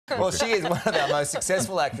Well, she is one of our most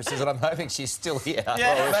successful actresses, and I'm hoping she's still here.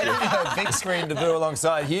 Yeah. Making her big screen debut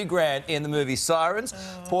alongside Hugh Grant in the movie Sirens.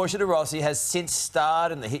 Portia de Rossi has since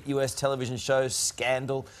starred in the hit US television shows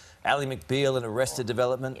Scandal, Ally McBeal in Arrested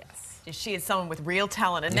Development. Yes. She is someone with real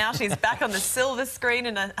talent, and now she's back on the silver screen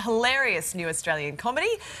in a hilarious new Australian comedy.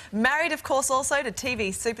 Married, of course, also to TV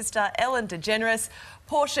superstar Ellen DeGeneres.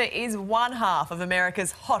 Portia is one half of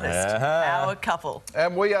America's hottest power couple.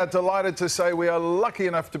 And we are delighted to say we are lucky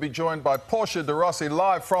enough to be joined by Portia de Rossi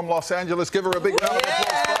live from Los Angeles. Give her a big round of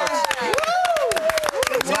applause, folks.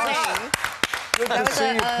 Good morning. Good to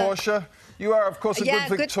see you, Portia. You are, of course, a good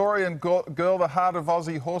Victorian girl, the heart of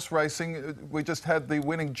Aussie horse racing. We just had the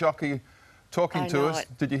winning jockey talking to us.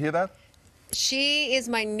 Did you hear that? She is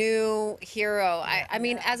my new hero. I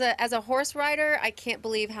mean, as a horse rider, I can't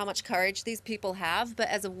believe how much courage these people have. But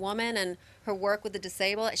as a woman and her work with the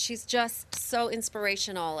disabled, she's just so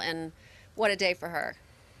inspirational. And what a day for her.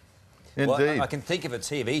 Indeed. Well, I can think of a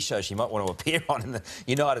TV show she might want to appear on in the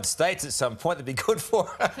United States at some point that'd be good for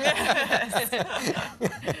her.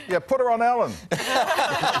 Yeah, put her on Ellen.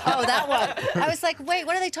 Oh, that one. I was like, wait,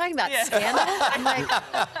 what are they talking about? Yeah. Scandal? I'm like,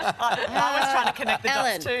 I was trying to connect the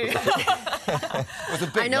dots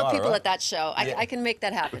too. I know people at that show. I can make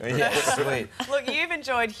that happen. Yeah, sweet. Look, you've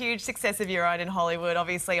enjoyed huge success of your own in Hollywood,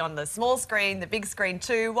 obviously on the small screen, the big screen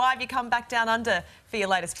too. Why have you come back down under for your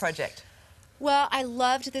latest project? Well, I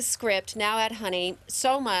loved this script, Now at Honey,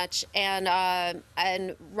 so much, and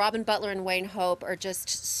Robin Butler and Wayne Hope are just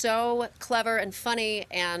so clever and funny,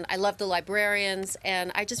 and I love the librarians,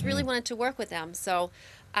 and I just really wanted to work with them. So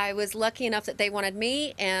I was lucky enough that they wanted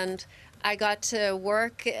me, and I got to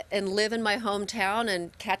work and live in my hometown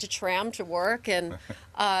and catch a tram to work, and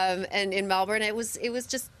in Melbourne. It was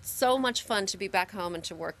just so much fun to be back home and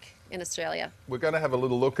to work in Australia. We're going to have a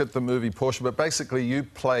little look at the movie, Portia, but basically you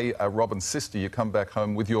play Robin's sister. You come back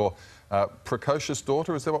home with your precocious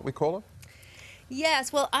daughter, is that what we call her?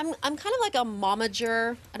 Yes, well, I'm kind of like a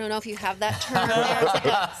momager. I don't know if you have that term there. It's like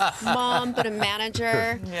a mom, but a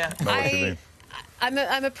manager. Yeah.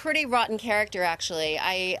 I'm a pretty rotten character, actually.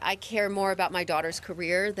 I care more about my daughter's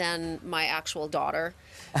career than my actual daughter.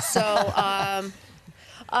 So,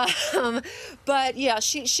 but yeah,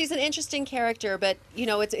 she's an interesting character. But you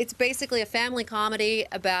know, it's basically a family comedy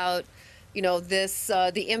about, you know, this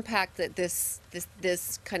the impact that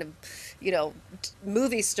this kind of, you know,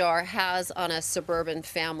 movie star has on a suburban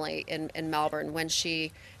family in Melbourne when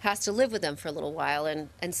she has to live with them for a little while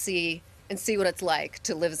and see what it's like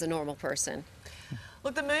to live as a normal person.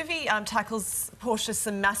 Look, the movie tackles, Portia,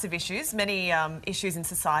 some massive issues, many issues in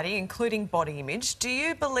society, including body image. Do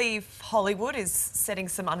you believe Hollywood is setting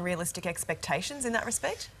some unrealistic expectations in that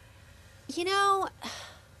respect? You know,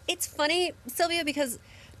 it's funny, Sylvia, because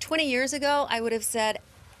 20 years ago I would have said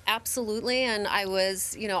absolutely, and I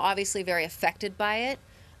was, you know, obviously very affected by it.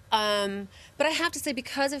 But I have to say,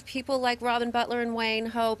 because of people like Robin Butler and Wayne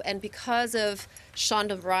Hope, and because of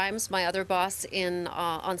Shonda Rhimes, my other boss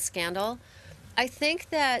on Scandal, I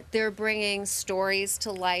think that they're bringing stories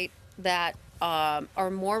to light that are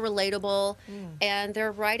more relatable, and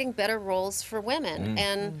they're writing better roles for women.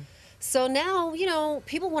 And so now, you know,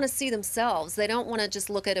 people want to see themselves. They don't want to just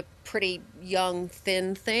look at a pretty young,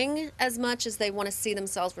 thin thing as much as they want to see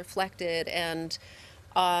themselves reflected and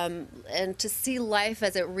to see life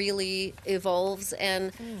as it really evolves.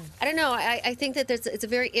 And I don't know, I think that it's a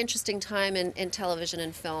very interesting time in television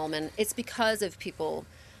and film, and it's because of people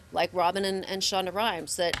like Robin and Shonda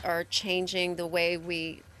Rhimes that are changing the way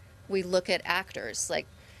we look at actors. Like,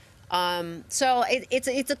 so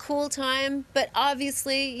it's a cool time, but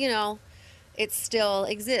obviously, you know, it still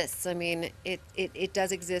exists. I mean, it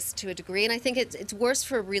does exist to a degree, and I think it's worse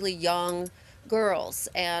for really young girls.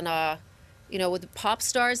 And you know, with the pop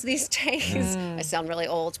stars these days, I sound really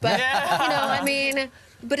old, but you know, I mean,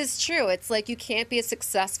 but it's true. It's like you can't be a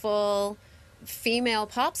successful female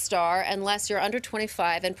pop star unless you're under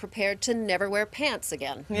 25 and prepared to never wear pants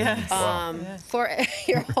again for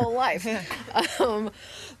your whole life.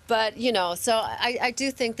 But you know, so I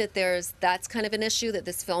do think that that's kind of an issue that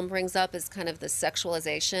this film brings up, is kind of the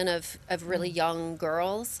sexualization of really young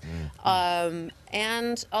girls,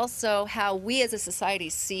 and also how we as a society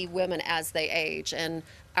see women as they age, and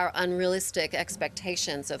our unrealistic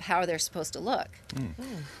expectations of how they're supposed to look.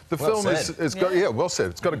 The film is got, well said.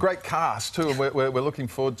 It's got a great cast too, and we're looking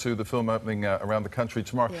forward to the film opening around the country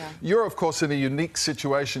tomorrow. You're, of course, in a unique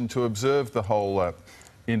situation to observe the whole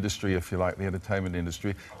industry, if you like, the entertainment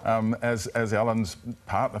industry, as Ellen's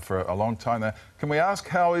partner for a long time now. Can we ask,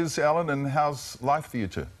 how is Ellen and how's life for you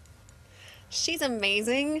two? She's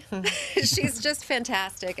amazing. She's just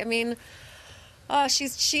fantastic. I mean, Her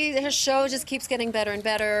show just keeps getting better and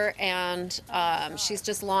better, and she's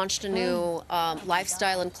just launched a new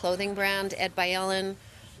lifestyle and clothing brand, Ed by Ellen.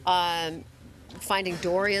 Finding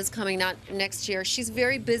Dory is coming out next year. She's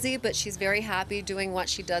very busy, but she's very happy doing what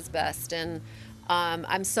she does best. And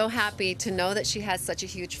I'm so happy to know that she has such a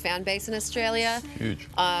huge fan base in Australia. Huge.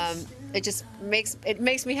 It just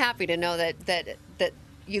makes me happy to know that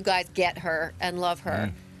you guys get her and love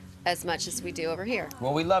her as much as we do over here.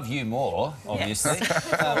 Well, we love you more, obviously.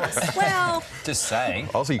 Well, just saying.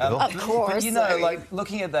 Aussie girl. Of course. But, you know, like,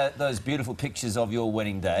 looking at those beautiful pictures of your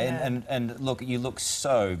wedding day, and look, you look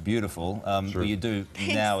so beautiful. Sure. You do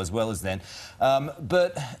now as well as then.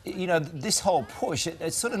 But, you know, this whole push,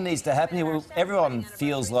 it sort of needs to happen here. Everyone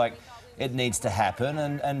feels like it needs to happen,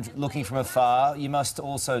 and looking from afar, you must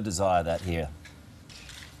also desire that here.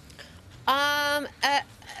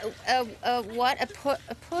 What? A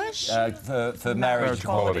push? For marriage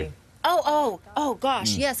equality. Oh,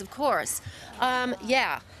 gosh, yes, of course.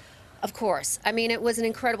 Yeah, of course. I mean, it was an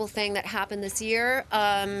incredible thing that happened this year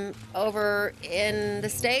over in the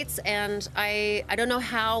States, and I don't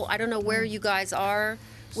know where you guys are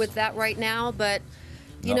with that right now, but,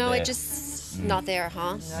 you know, it just, not there,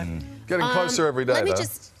 huh? Getting closer every day, let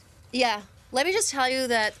me just tell you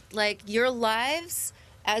that, like, your lives,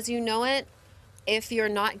 as you know it, if you're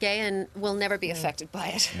not gay, and will never be affected by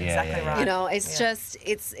it. Exactly right. You know, it's just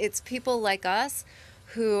it's people like us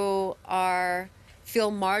who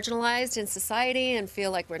feel marginalized in society and feel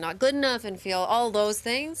like we're not good enough and feel all those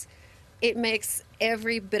things. It makes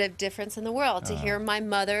every bit of difference in the world to hear my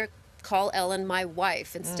mother call Ellen my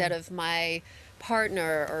wife instead of my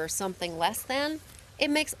partner or something less than. It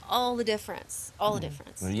makes all the difference. All the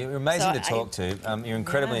difference. Well, you're amazing to talk to. You're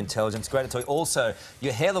incredibly intelligent. It's great to talk. Also,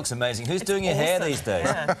 your hair looks amazing. Who's doing your hair these days?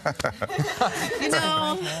 You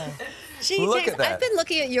know, Look at that. I've been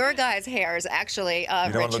looking at your guys' hairs, actually, You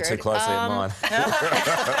don't want to look too Richard. closely at mine.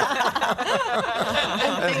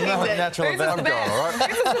 There's nothing natural about I'm going, all right?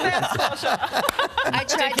 I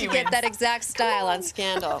tried to get that exact style on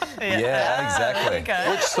Scandal. Yeah, exactly.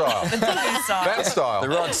 Which style? That style. The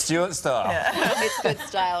Rod Stewart style. It's good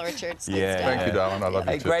style, Richard. It's good style. Thank you, darling. I love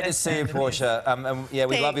you Hey, too. great to see you, Portia. And yeah,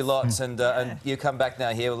 we love you Thanks. lots. And you come back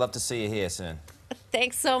now here. We'd love to see you here soon.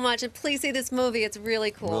 Thanks so much, and please see this movie. It's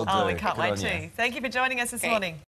really cool. Will do. Oh, we can't Good wait on you. to. Thank you for joining us this morning.